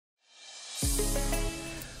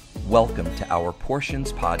Welcome to our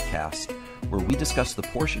Portions podcast, where we discuss the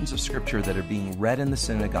portions of Scripture that are being read in the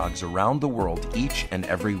synagogues around the world each and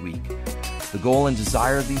every week. The goal and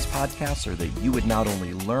desire of these podcasts are that you would not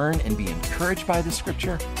only learn and be encouraged by the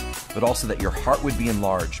Scripture, but also that your heart would be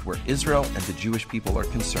enlarged where Israel and the Jewish people are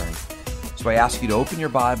concerned. So I ask you to open your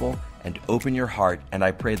Bible and open your heart, and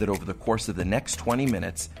I pray that over the course of the next 20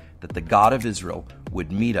 minutes, that the God of Israel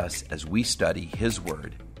would meet us as we study His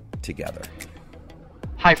Word together.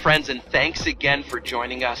 Hi, friends, and thanks again for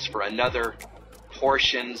joining us for another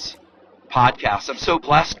Portions podcast. I'm so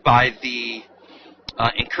blessed by the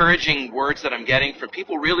encouraging words that I'm getting from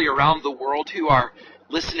people really around the world who are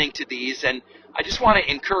listening to these. And I just want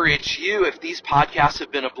to encourage you, if these podcasts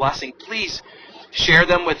have been a blessing, please share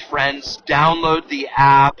them with friends, download the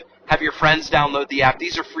app, have your friends download the app.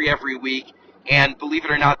 These are free every week, and believe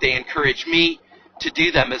it or not, they encourage me to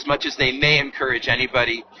do them as much as they may encourage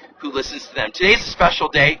anybody who listens to them. Today's a special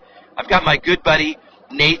day. I've got my good buddy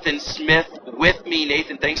Nathan Smith with me.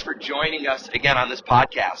 Nathan, thanks for joining us again on this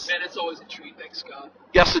podcast. Man, it's always a treat. Thanks, Scott.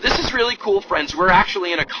 Yeah, so this is really cool, friends. We're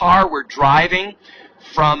actually in a car. We're driving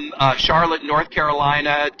from Charlotte, North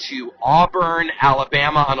Carolina to Auburn,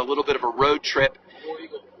 Alabama on a little bit of a road trip.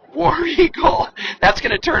 War Eagle. That's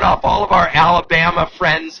going to turn off all of our Alabama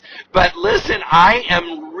friends. But listen, I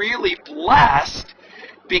am really blessed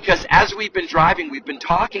because as we've been driving, we've been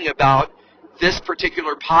talking about this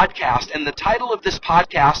particular podcast, and the title of this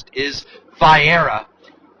podcast is Va-eyra,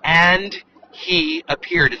 and He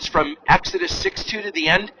appeared. It's from Exodus 6:2 to the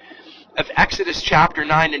end of Exodus chapter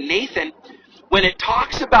 9. And Nathan, when it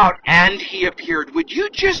talks about and He appeared, would you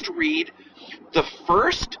just read the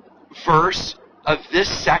first verse of this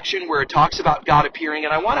section where it talks about God appearing?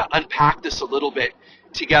 And I want to unpack this a little bit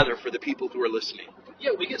together for the people who are listening. Yeah,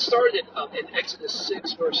 we get started in Exodus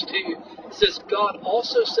 6, verse 2. It says, God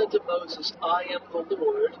also said to Moses, I am the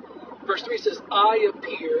Lord. Verse 3 says, I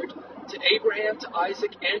appeared to Abraham, to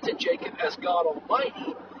Isaac, and to Jacob as God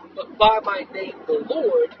Almighty, but by my name, the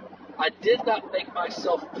Lord, I did not make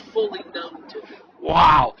myself fully known to them.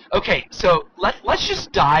 Wow. Okay, so let's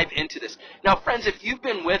just dive into this. Now, friends, if you've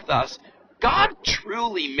been with us, God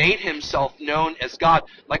truly made Himself known as God.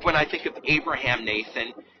 Like when I think of Abraham,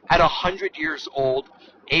 Nathan, at 100 years old,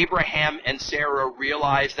 Abraham and Sarah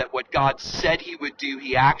realized that what God said He would do,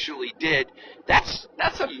 He actually did. That's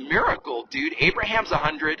a miracle, dude. Abraham's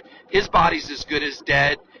 100, his body's as good as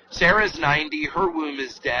dead. Sarah's 90, her womb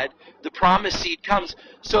is dead. The promised seed comes.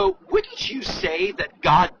 So wouldn't you say that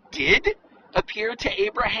God did appear to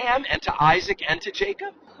Abraham and to Isaac and to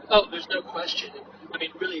Jacob? Oh, there's no question. I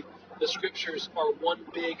mean, really, the Scriptures are one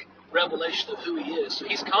big revelation of who He is. So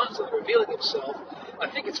He's constantly revealing Himself. I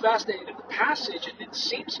think it's fascinating in the passage, and it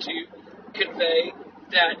seems to convey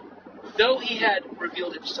that though He had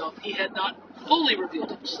revealed Himself, He had not fully revealed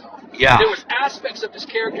Himself. Yeah. There was aspects of His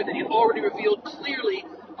character that He had already revealed clearly,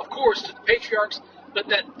 of course, to the patriarchs, but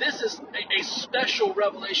that this is a special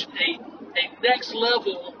revelation, a next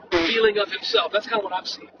level revealing of Himself. That's kind of what I'm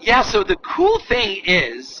seeing. Yeah, so the cool thing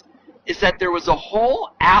is that there was a whole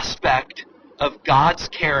aspect of God's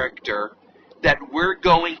character that we're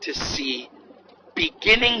going to see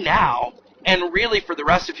beginning now and really for the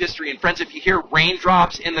rest of history. And friends, if you hear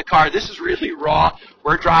raindrops in the car, this is really raw.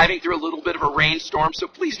 We're driving through a little bit of a rainstorm, so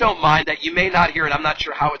please don't mind that. You may not hear it. I'm not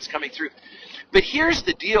sure how it's coming through. But here's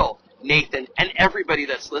the deal, Nathan, and everybody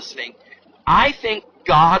that's listening. I think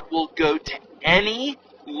God will go to any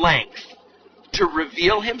length to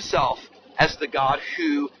reveal Himself as the God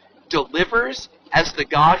who delivers, as the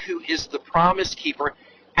God who is the promise keeper,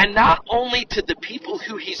 and not only to the people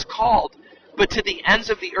who He's called, but to the ends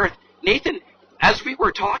of the earth. Nathan, as we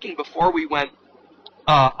were talking before we went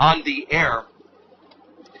on the air,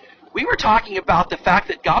 we were talking about the fact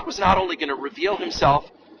that God was not only going to reveal Himself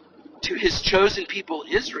to His chosen people,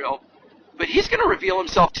 Israel, but He's going to reveal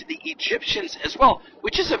Himself to the Egyptians as well,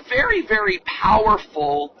 which is a very, very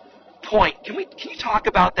powerful point. Can you talk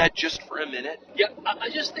about that just for a minute? Yeah, I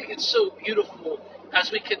just think it's so beautiful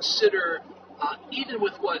as we consider, even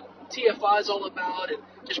with what TFI is all about, and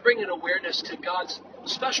just bringing awareness to God's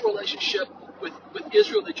special relationship with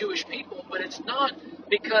Israel, the Jewish people. But it's not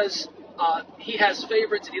because He has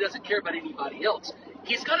favorites and He doesn't care about anybody else.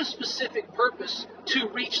 He's got a specific purpose to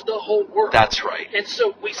reach the whole world. That's right. And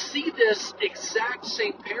so we see this exact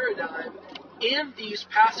same paradigm in these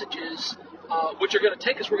passages, which are going to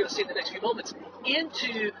take us, we're going to see in the next few moments,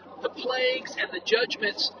 into the plagues and the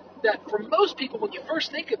judgments that for most people, when you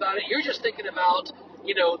first think about it, you're just thinking about,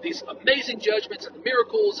 these amazing judgments and the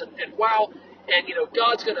miracles and wow, and,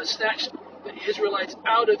 God's going to snatch the Israelites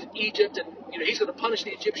out of Egypt and he's going to punish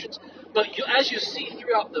the Egyptians. But as you see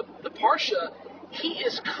throughout the Parsha, he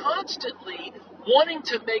is constantly wanting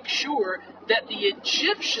to make sure that the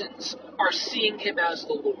Egyptians are seeing him as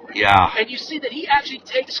the Lord. Yeah. And you see that he actually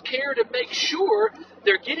takes care to make sure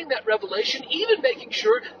they're getting that revelation, even making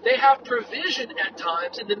sure they have provision at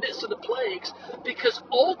times in the midst of the plagues, because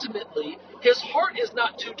ultimately his heart is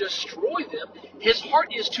not to destroy them. His heart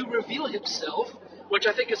is to reveal himself, which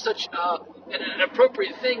I think is such an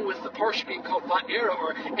appropriate thing with the Parsha being called Va-eyra,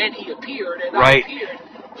 or and he appeared, and I appeared.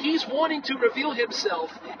 He's wanting to reveal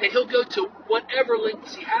himself, and he'll go to whatever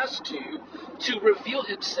lengths he has to reveal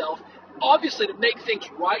himself, obviously to make things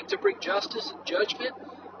right, to bring justice and judgment,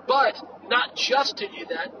 but not just to do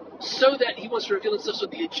that, so that he wants to reveal himself so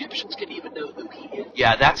the Egyptians can even know who he is.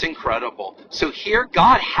 Yeah, that's incredible. So here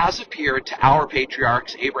God has appeared to our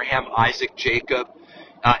patriarchs, Abraham, Isaac, Jacob.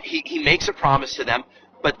 He makes a promise to them,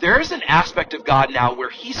 but there's an aspect of God now where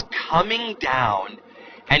he's coming down,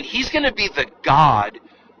 and he's going to be the God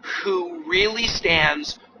who really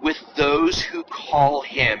stands with those who call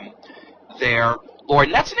him their Lord.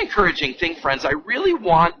 And that's an encouraging thing, friends. I really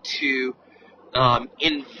want to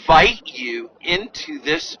invite you into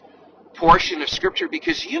this portion of Scripture,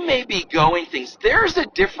 because you may be going things. There's a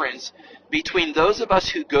difference between those of us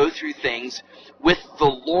who go through things with the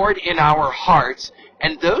Lord in our hearts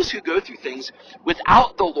and those who go through things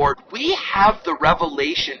without the Lord. We have the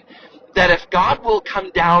revelation that if God will come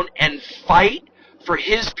down and fight for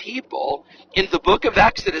his people in the book of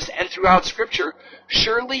Exodus and throughout Scripture,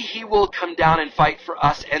 surely he will come down and fight for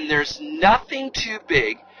us. And there's nothing too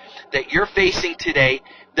big that you're facing today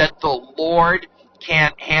that the Lord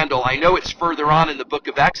can't handle. I know it's further on in the book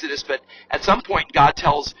of Exodus, but at some point God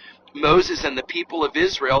tells Moses and the people of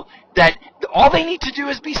Israel that all they need to do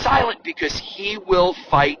is be silent, because he will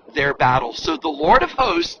fight their battles. So the Lord of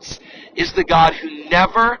hosts is the God who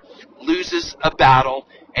never loses a battle,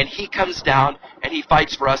 and he comes down and he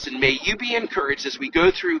fights for us. And may you be encouraged as we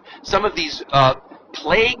go through some of these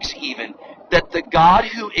plagues even, that the God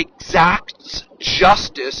who exacts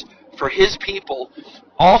justice for his people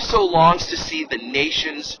also longs to see the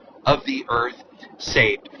nations of the earth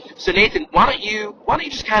saved. So Nathan, why don't you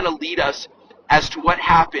just kind of lead us as to what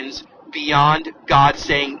happens beyond God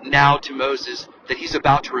saying now to Moses that he's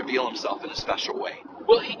about to reveal himself in a special way?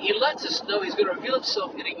 Well, he lets us know he's going to reveal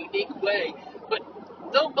himself in a unique way. But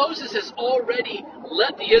though Moses has already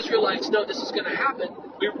let the Israelites know this is going to happen,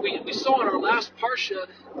 we saw in our last Parsha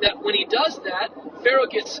that when he does that, Pharaoh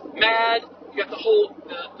gets mad. You got the whole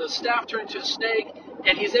the staff turned into a snake,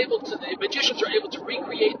 and the magicians are able to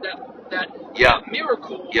recreate that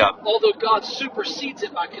miracle, although God supersedes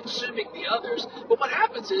it by consuming the others. But what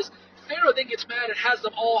happens is Pharaoh then gets mad and has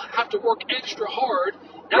them all have to work extra hard.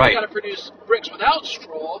 Now they got to produce bricks without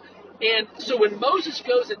straw. And so when Moses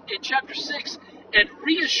goes in chapter 6 and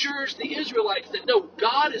reassures the Israelites that, no,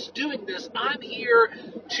 God is doing this, I'm here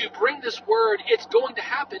to bring this word, it's going to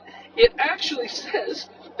happen, it actually says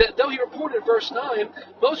that though he reported in verse 9,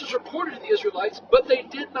 Moses reported to the Israelites, but they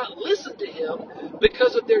did not listen to him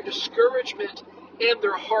because of their discouragement and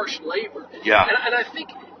their harsh labor. Yeah. And I think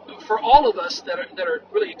for all of us that are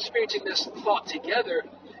really experiencing this thought together,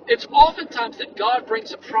 it's oftentimes that God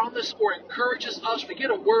brings a promise or encourages us. We get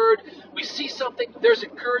a word, we see something, there's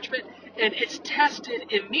encouragement, and it's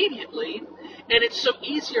tested immediately, and it's so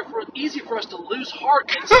easy for us to lose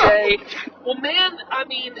heart and say, well, man, I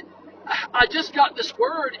mean, I just got this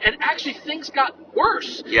word, and actually things got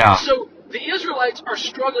worse. Yeah. So the Israelites are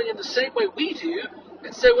struggling in the same way we do,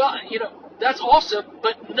 and say, well, that's awesome,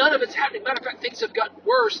 but none of it's happening. Matter of fact, things have gotten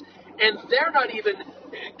worse, and they're not even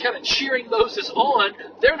kind of cheering Moses on.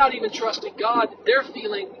 They're not even trusting God. They're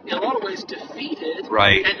feeling, in a lot of ways, defeated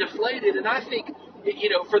and deflated. And I think,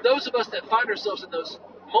 for those of us that find ourselves in those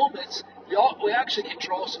moments, we actually can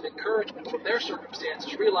draw some encouragement from their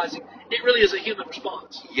circumstances, realizing it really is a human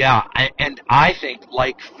response. Yeah, and I think,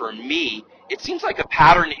 like for me, it seems like a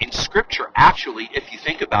pattern in Scripture, actually, if you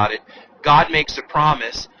think about it. God makes a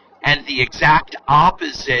promise, and the exact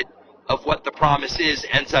opposite of what the promise is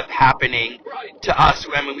ends up happening to us.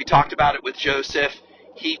 I mean, we talked about it with Joseph.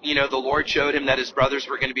 The Lord showed him that his brothers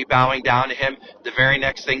were going to be bowing down to him. The very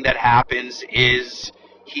next thing that happens is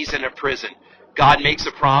he's in a prison. God makes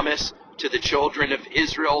a promise to the children of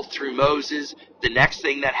Israel through Moses. The next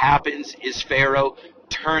thing that happens is Pharaoh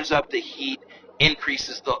turns up the heat,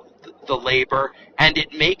 increases the labor, and it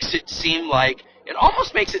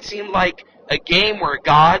almost makes it seem like a game where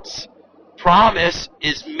God's promise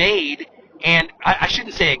is made, and I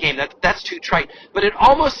shouldn't say a game, that's too trite, but it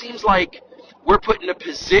almost seems like we're put in a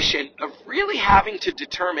position of really having to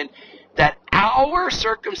determine that our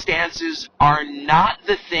circumstances are not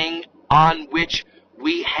the thing on which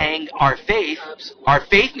we hang our faith. Absolutely. Our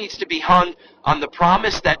faith needs to be hung on the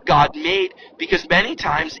promise that God made, because many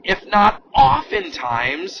times, if not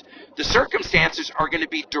oftentimes, the circumstances are going to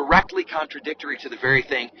be directly contradictory to the very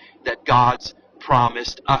thing that God's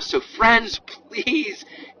promised us. So friends, please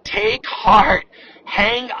take heart.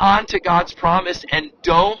 Hang on to God's promise, and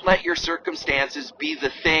don't let your circumstances be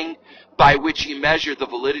the thing by which you measure the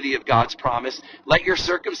validity of God's promise. Let your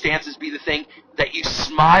circumstances be the thing that you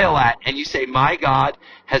smile at and you say, my God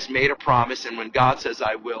has made a promise, and when God says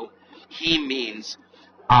I will, he means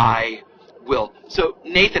I will. So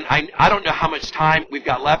Nathan, I don't know how much time we've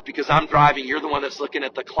got left because I'm driving. You're the one that's looking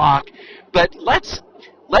at the clock. But let's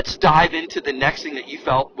dive into the next thing that you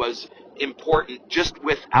felt was important, just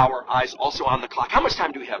with our eyes also on the clock. How much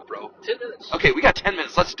time do we have, bro? 10 minutes. Okay, we got 10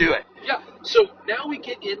 minutes. Let's do it. Yeah, so now we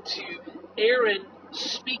get into Aaron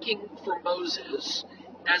speaking for Moses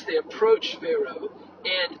as they approach Pharaoh,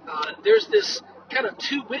 and there's this kind of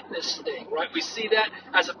two-witness thing, right? We see that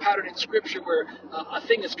as a pattern in Scripture where a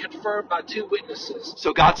thing is confirmed by two witnesses.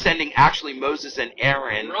 So God's sending actually Moses and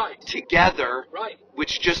Aaron together,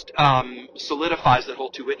 which just solidifies that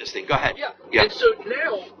whole two-witness thing. Go ahead. Yeah. And so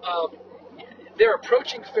now they're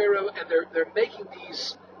approaching Pharaoh, and they're making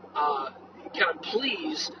these kind of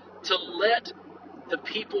pleas to let the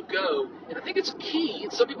people go. And I think it's key,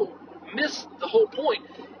 and some people miss the whole point.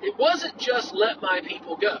 It wasn't just let my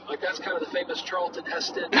people go. Like, that's kind of the famous Charlton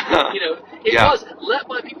Heston, It was let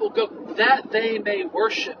my people go that they may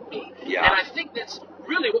worship me. Yeah. And I think that's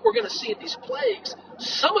really what we're going to see in these plagues.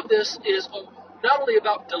 Some of this is not only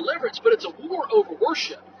about deliverance, but it's a war over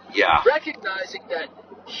worship. Yeah. Recognizing that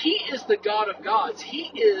he is the God of gods.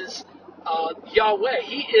 He is Yahweh.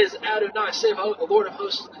 He is Adonai, Sebaot, the Lord of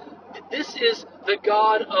hosts. This is the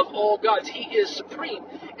God of all gods. He is supreme.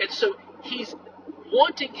 And so he's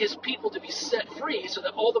wanting his people to be set free so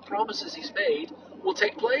that all the promises he's made will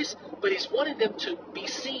take place, but he's wanting them to be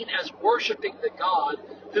seen as worshiping the God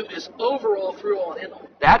who is over all, through all, and in all.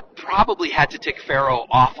 That probably had to tick Pharaoh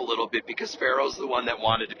off a little bit, because Pharaoh's the one that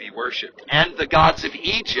wanted to be worshipped, and the gods of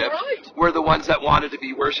Egypt were the ones that wanted to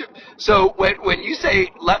be worshipped. So when you say,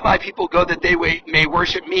 let my people go that they may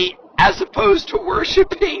worship me, as opposed to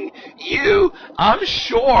worshiping you,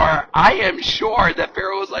 I am sure that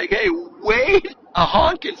Pharaoh was like, hey, wait a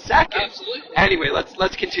honking second. Absolutely. Anyway,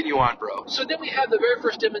 let's continue on, bro. So then we have the very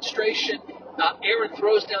first demonstration. Aaron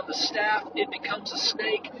throws down the staff. It becomes a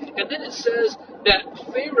snake. And then it says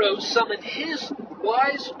that Pharaoh summoned his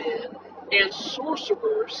wise men and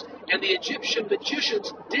sorcerers, and the Egyptian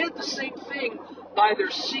magicians did the same thing by their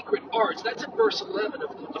secret arts. That's in verse 11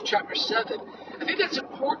 of chapter 7. I think that's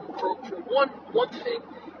important for one thing,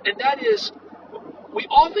 and that is we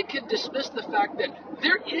often can dismiss the fact that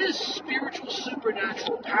there is spiritual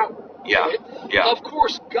supernatural power. Yeah. Right? Yeah. Of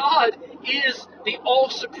course, God is the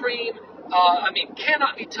all-supreme,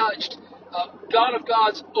 cannot be touched, God of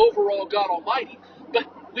gods, overall God Almighty. But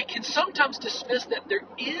we can sometimes dismiss that there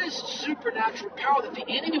is supernatural power that the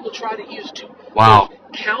enemy will try to use to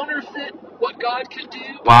counterfeit what God can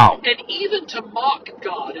do, and even to mock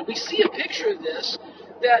God. And we see a picture of this,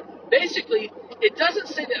 that basically it doesn't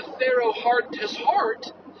say that Pharaoh hardened his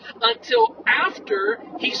heart until after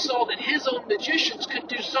he saw that his own magicians could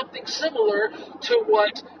do something similar to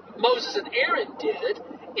what Moses and Aaron did,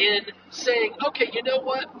 in saying, okay, you know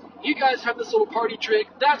what? You guys have this little party trick.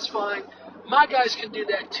 That's fine. My guys can do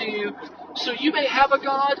that too. So you may have a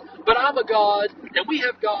God, but I'm a God, and we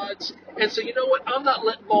have gods. And so you know what? I'm not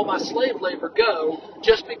letting all my slave labor go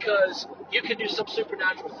just because you can do some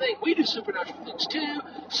supernatural thing. We do supernatural things too,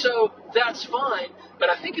 so that's fine. But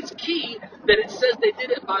I think it's key that it says they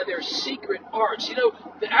did it by their secret arts. You know,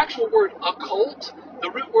 the actual word occult, the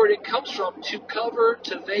root word it comes from, to cover,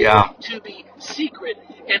 to veil, to be secret.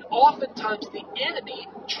 And oftentimes the enemy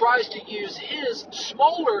tries to use his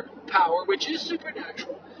smaller power, which is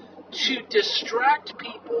supernatural, to distract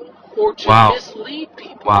people or to mislead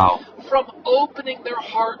people from opening their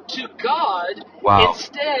heart to God.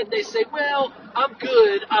 Instead, they say, well, I'm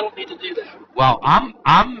good. I don't need to do that. Well,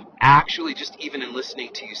 I'm actually, just even in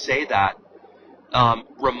listening to you say that,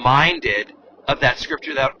 reminded of that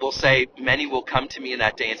scripture that will say, many will come to me in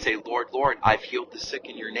that day and say, Lord, Lord, I've healed the sick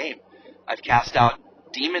in your name. I've cast out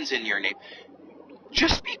demons in your name.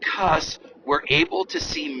 Just because we're able to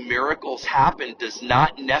see miracles happen does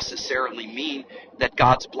not necessarily mean that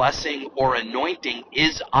God's blessing or anointing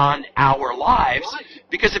is on our lives.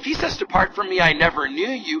 Because if he says, depart from me, I never knew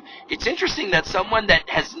you, it's interesting that someone that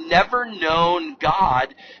has never known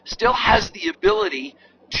God still has the ability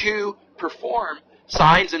to perform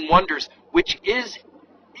signs and wonders, which is,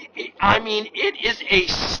 it is a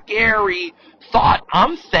scary thought,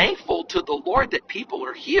 I'm thankful to the Lord that people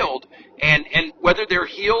are healed, and whether they're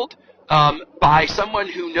healed by someone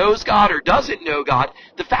who knows God or doesn't know God,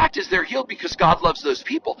 the fact is they're healed because God loves those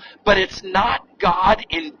people. But it's not God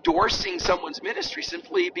endorsing someone's ministry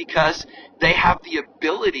simply because they have the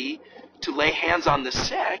ability to lay hands on the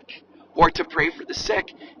sick or to pray for the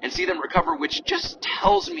sick and see them recover, which just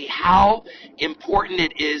tells me how important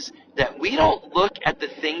it is that we don't look at the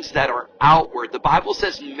things that are outward. The Bible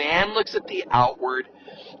says man looks at the outward,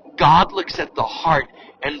 God looks at the heart,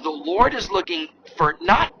 and the Lord is looking for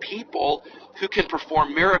not people who can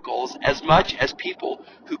perform miracles as much as people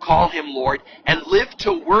who call him Lord and live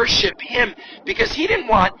to worship him, because he didn't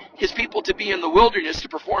want his people to be in the wilderness to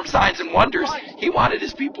perform signs and wonders. He wanted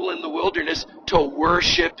his people in the wilderness to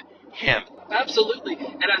worship him. Absolutely.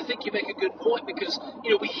 And I think you make a good point, because,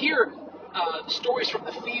 we hear stories from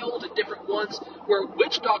the field and different ones where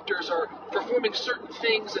witch doctors are performing certain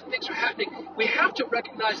things and things are happening. We have to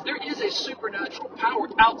recognize there is a supernatural power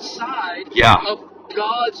outside of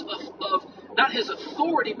God's, of not his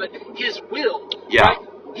authority, but his will. Yeah. Right?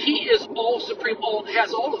 He is all supreme,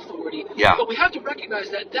 has all authority. Yeah. But we have to recognize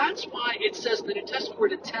that. That's why it says in the New Testament we're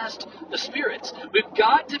to test the spirits. We've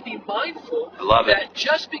got to be mindful that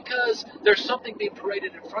just because there's something being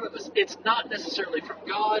paraded in front of us, it's not necessarily from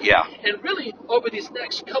God. Yeah. And really, over these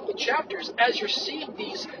next couple chapters, as you're seeing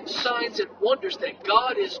these signs and wonders that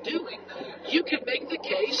God is doing, you can make the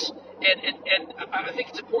case, and I think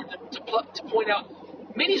it's important to point out,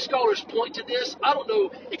 many scholars point to this. I don't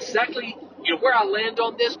know exactly where I land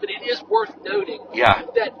on this, but it is worth noting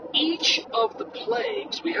that each of the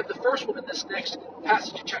plagues, we have the first one in this next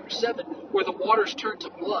passage in chapter 7, where the waters turn to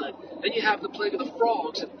blood. Then you have the plague of the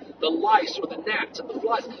frogs and the lice or the gnats and the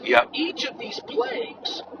flies. Each of these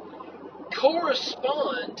plagues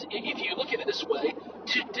correspond, if you look at it this way,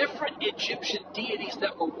 to different Egyptian deities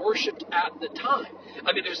that were worshipped at the time.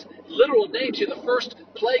 I mean, there's literal names here. The first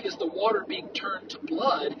plague is the water being turned to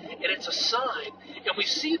blood, and it's a sign. And we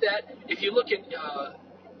see that if you look in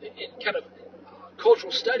kind of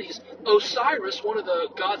cultural studies, Osiris, one of the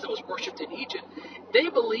gods that was worshipped in Egypt, they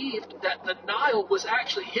believed that the Nile was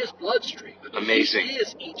actually his bloodstream. Amazing. He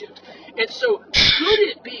is Egypt. And so could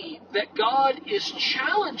it be that God is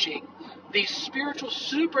challenging these spiritual,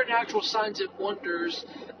 supernatural signs and wonders,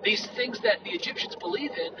 these things that the Egyptians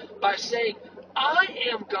believe in, by saying, I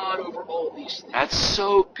am God over all these things? That's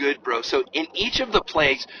so good, bro. So in each of the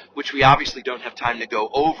plagues, which we obviously don't have time to go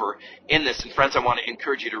over in this, and friends, I want to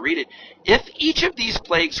encourage you to read it, if each of these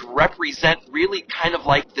plagues represent really kind of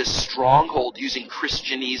like this stronghold, using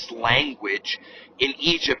Christianese language, in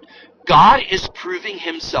Egypt, God is proving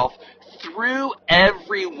himself through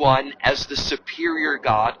everyone as the superior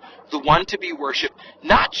God, the one to be worshipped,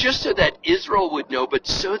 not just so that Israel would know, but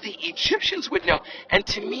so the Egyptians would know. And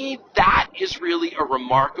to me, that is really a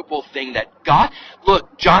remarkable thing, that God,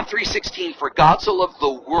 look, John 3:16, for God so loved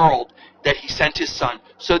the world that he sent his son,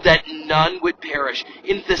 so that none would perish.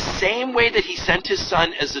 In the same way that he sent his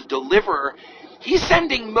son as a deliverer, he's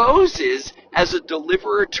sending Moses as a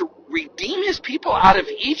deliverer to redeem his people out of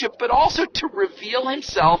Egypt, but also to reveal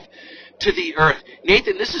himself to the earth.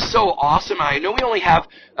 Nathan, this is so awesome. I know we only have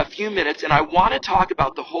a few minutes, and I want to talk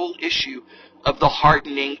about the whole issue of the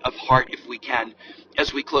hardening of heart, if we can,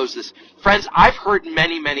 as we close this. Friends, I've heard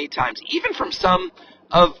many, many times, even from some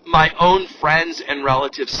of my own friends and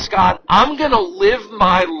relatives, Scott, I'm going to live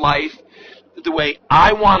my life the way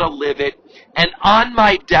I want to live it, and on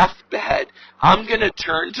my deathbed, I'm going to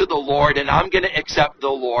turn to the Lord, and I'm going to accept the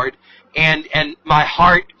Lord, and my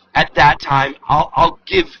heart at that time, I'll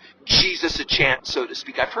give Jesus a chance, so to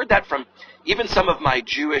speak. I've heard that from even some of my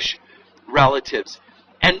Jewish relatives.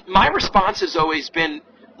 And my response has always been,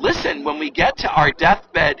 listen, when we get to our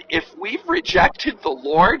deathbed, if we've rejected the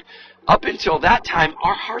Lord, up until that time,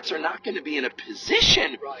 our hearts are not going to be in a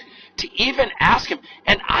position to even ask him.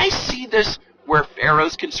 And I see this where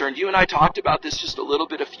Pharaoh's concerned. You and I talked about this just a little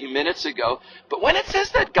bit a few minutes ago. But when it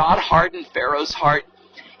says that God hardened Pharaoh's heart,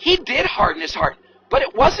 he did harden his heart. But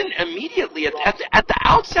it wasn't immediately. At the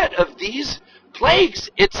outset of these plagues,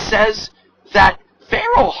 it says that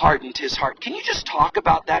Pharaoh hardened his heart. Can you just talk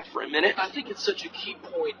about that for a minute? I think it's such a key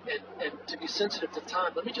point, and to be sensitive to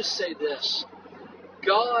time, let me just say this.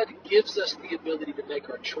 God gives us the ability to make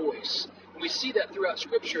our choice. We see that throughout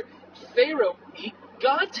Scripture. Pharaoh,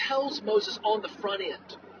 God tells Moses on the front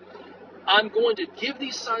end, I'm going to give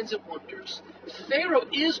these signs and wonders. Pharaoh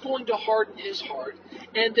is going to harden his heart,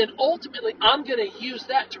 and then ultimately I'm going to use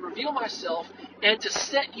that to reveal myself and to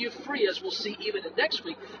set you free, as we'll see even in next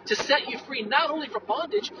week, to set you free not only from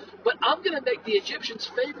bondage, but I'm going to make the Egyptians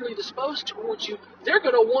favorably disposed towards you. They're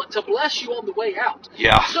going to want to bless you on the way out.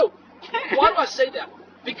 Yeah. So Why do I say that?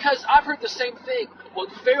 Because I've heard the same thing. Well,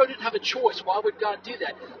 Pharaoh didn't have a choice. Why would God do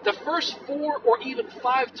that? The first 4 or even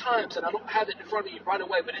 5 times, and I don't have it in front of me right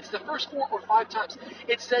away, but it's the first 4 or 5 times,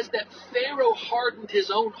 it says that Pharaoh hardened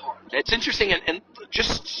his own heart. It's interesting, and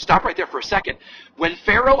just stop right there for a second. When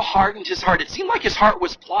Pharaoh hardened his heart, it seemed like his heart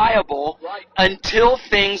was pliable until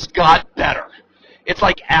things got better. It's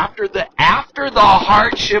like after the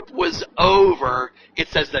hardship was over, it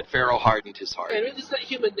says that Pharaoh hardened his heart. And it's that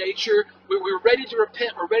human nature. We're ready to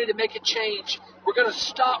repent. We're ready to make a change. We're going to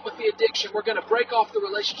stop with the addiction. We're going to break off the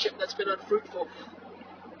relationship that's been unfruitful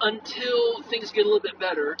until things get a little bit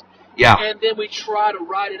better. Yeah. And then we try to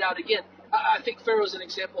ride it out again. I think Pharaoh's an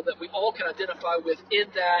example that we all can identify with in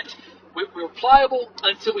that we're pliable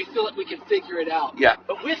until we feel like we can figure it out. Yeah.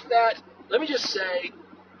 But with that, let me just say,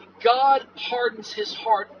 God hardens his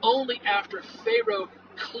heart only after Pharaoh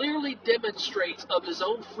clearly demonstrates of his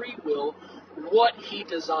own free will what he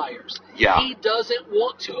desires. Yeah. He doesn't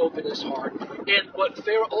want to open his heart. And what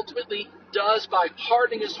Pharaoh ultimately does by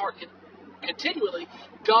hardening his heart continually,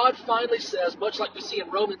 God finally says, much like we see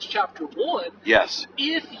in Romans chapter 1, yes,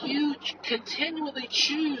 if you continually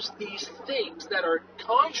choose these things that are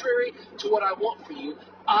contrary to what I want for you,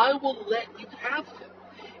 I will let you have them.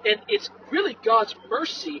 And it's really God's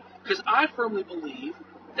mercy, because I firmly believe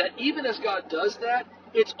that even as God does that,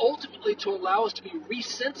 it's ultimately to allow us to be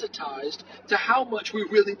resensitized to how much we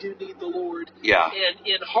really do need the Lord. Yeah. And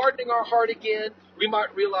in hardening our heart again, we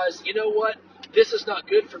might realize, you know what? This is not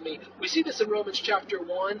good for me. We see this in Romans chapter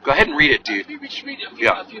 1. Go ahead and read it, dude. Read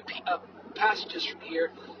a few passages from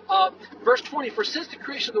here. Verse 20, for since the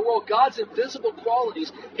creation of the world, God's invisible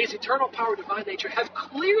qualities, his eternal power, divine nature, have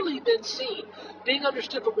clearly been seen, being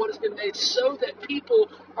understood from what has been made, so that people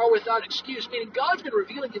are without excuse. Meaning God's been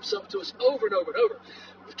revealing himself to us over and over and over.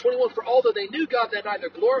 21, for although they knew God, they neither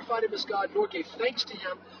glorified him as God nor gave thanks to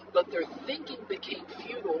him, but their thinking became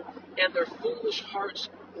futile, and their foolish hearts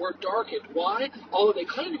were darkened. Why? Although they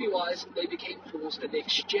claimed to be wise, they became fools, and they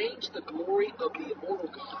exchanged the glory of the immortal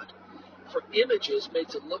God for images made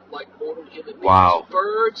to look like mortal human beings. Wow.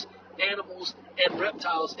 Birds, animals, and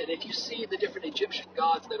reptiles. And if you see the different Egyptian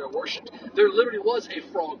gods that are worshipped, there literally was a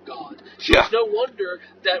frog god. So Yeah. it's no wonder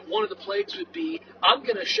that one of the plagues would be, I'm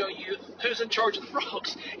going to show you who's in charge of the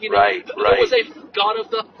frogs. You know, Right. There was a god of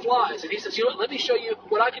the flies. And he says, you know what, let me show you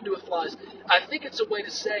what I can do with flies. I think it's a way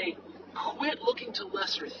to say, quit looking to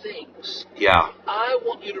lesser things. Yeah. I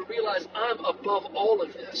want you to realize I'm above all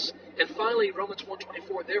of this. And finally, Romans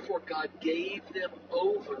 1:24, therefore God gave them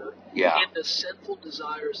over in the sinful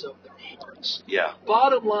desires of their hearts. Yeah.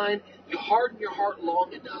 Bottom line, you harden your heart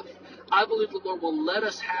long enough, I believe the Lord will let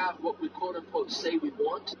us have what we quote-unquote say we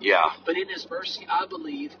want. Yeah. But in his mercy, I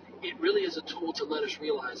believe it really is a tool to let us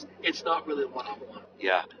realize it's not really what I want.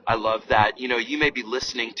 Yeah. I love that. You know, you may be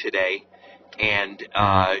listening today and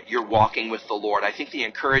you're walking with the Lord. I think the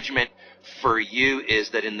encouragement for you is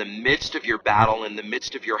that in the midst of your battle, in the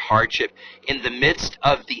midst of your hardship, in the midst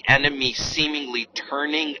of the enemy seemingly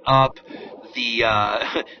turning up the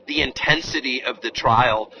intensity of the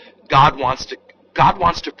trial, God wants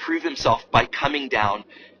to prove himself by coming down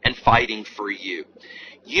and fighting for you.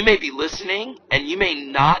 You may be listening and you may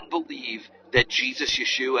not believe that Jesus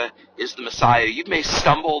Yeshua is the Messiah. You may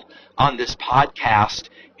stumble on this podcast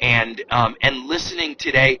and listening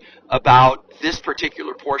today about this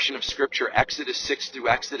particular portion of Scripture, Exodus 6 through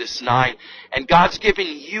Exodus 9, and God's given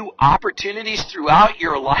you opportunities throughout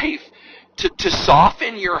your life to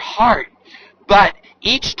soften your heart. But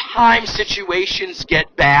each time situations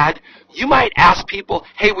get bad, you might ask people,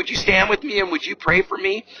 hey, would you stand with me and would you pray for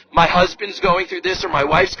me? My husband's going through this or my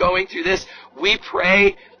wife's going through this. We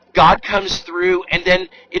pray. God comes through, and then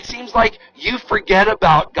it seems like you forget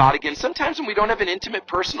about God again. Sometimes when we don't have an intimate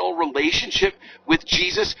personal relationship with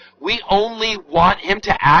Jesus, we only want him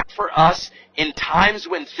to act for us in times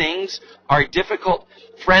when things are difficult.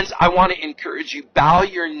 Friends, I want to encourage you, bow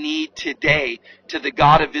your knee today to the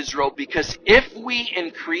God of Israel, because if we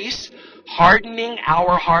increase hardening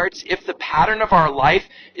our hearts, if the pattern of our life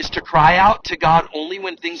is to cry out to God only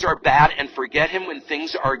when things are bad and forget him when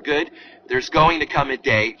things are good, there's going to come a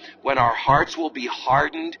day when our hearts will be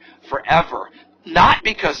hardened forever. Not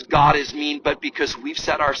because God is mean, but because we've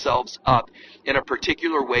set ourselves up in a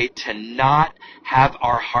particular way to not have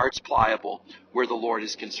our hearts pliable where the Lord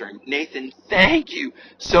is concerned. Nathan, thank you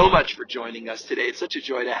so much for joining us today. It's such a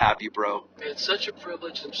joy to have you, bro. It's such a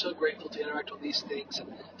privilege. I'm so grateful to interact with these things,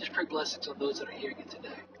 and just pray blessings on those that are hearing it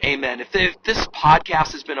today. Amen. If this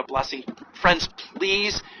podcast has been a blessing, friends,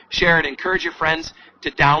 please share it. Encourage your friends to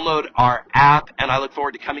download our app, and I look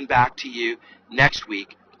forward to coming back to you next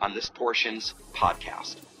week on this Portions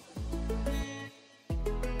podcast.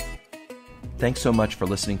 Thanks so much for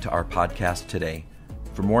listening to our podcast today.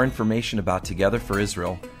 For more information about Together for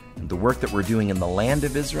Israel and the work that we're doing in the land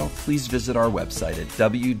of Israel, please visit our website at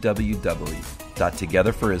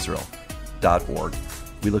www.togetherforisrael.org.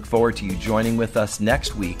 We look forward to you joining with us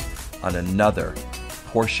next week on another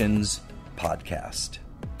Portions podcast.